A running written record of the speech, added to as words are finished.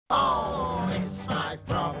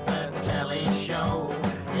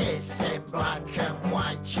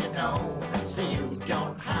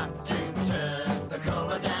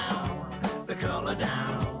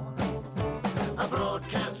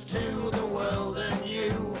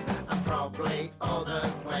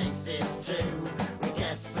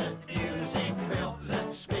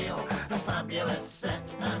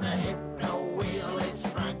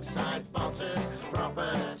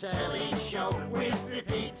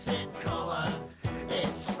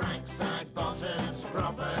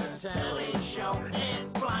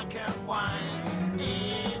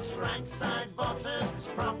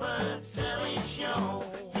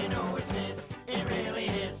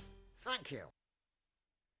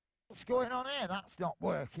What's going on here? That's not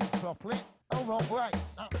working properly. Oh, wrong way.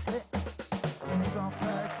 That's it.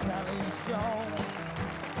 Proper Telly Show.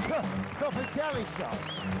 Proper Telly Show.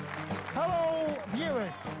 Hello,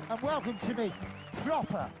 viewers, and welcome to me.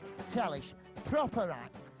 Proper Telly Show. Proper, right?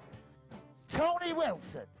 Tony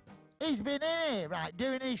Wilson. He's been here, right,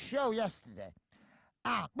 doing his show yesterday.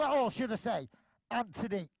 And, well, or should I say,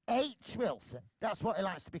 Anthony H. Wilson. That's what he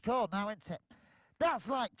likes to be called now, isn't it? That's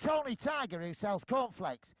like Tony Tiger, who sells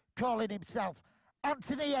cornflakes, calling himself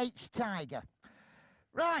Anthony H. Tiger.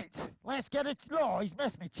 Right, let's get it. Oh, he's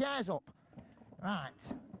messed my chairs up. Right,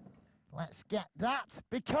 let's get that,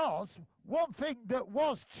 because one thing that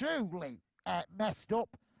was truly messed up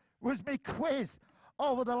was my quiz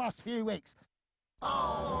over the last few weeks.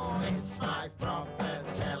 Oh, it's my Proper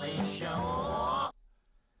Telly Show.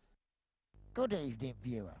 Good evening,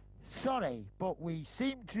 viewer. Sorry, but we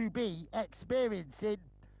seem to be experiencing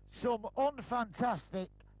some unfantastic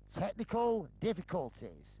technical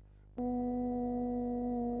difficulties.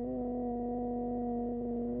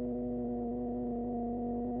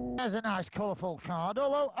 There's a nice colourful card,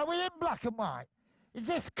 although, are we in black and white? Is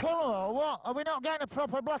this colour or what? Are we not getting a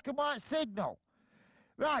proper black and white signal?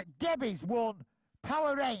 Right, Debbie's won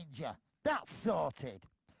Power Ranger. That's sorted.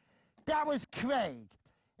 That was Craig.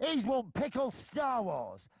 He's won Pickled Star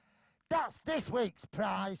Wars. That's this week's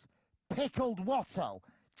prize, Pickled Watto.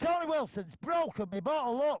 Tony Wilson's broken me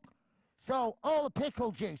bottle, look. So all the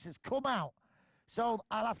pickle juice has come out. So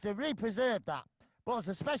I'll have to re-preserve that. But as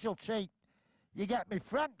a special treat, you get me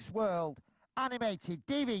Frank's World animated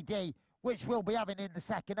DVD, which we'll be having in the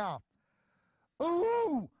second half.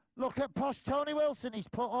 Ooh, look at posh Tony Wilson. He's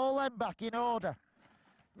put all them back in order.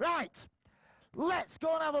 Right, let's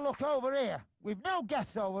go and have a look over here. We've no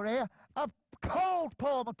guests over here. I've called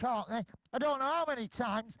Paul McCartney, I don't know how many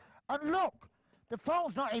times, and look, the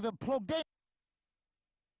phone's not even plugged in.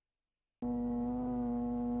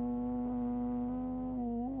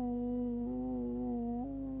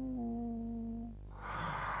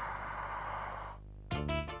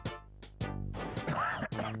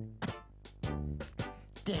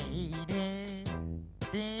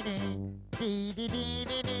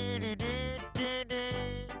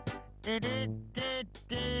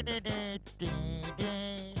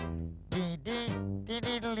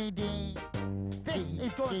 This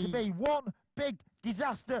is going to be one big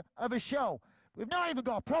disaster of a show. We've not even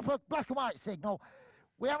got a proper black and white signal.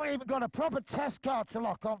 We haven't even got a proper test card to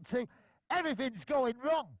lock onto. Everything's going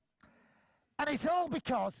wrong. And it's all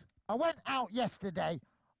because I went out yesterday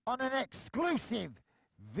on an exclusive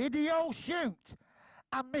video shoot.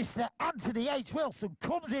 And Mr. Anthony H. Wilson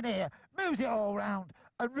comes in here, moves it all round,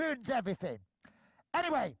 and ruins everything.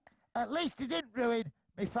 Anyway, at least he didn't ruin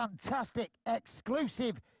my fantastic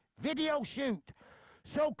exclusive video shoot.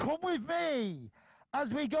 So come with me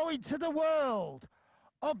as we go into the world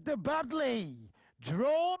of the badly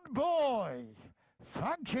drawn boy.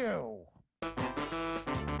 Thank you.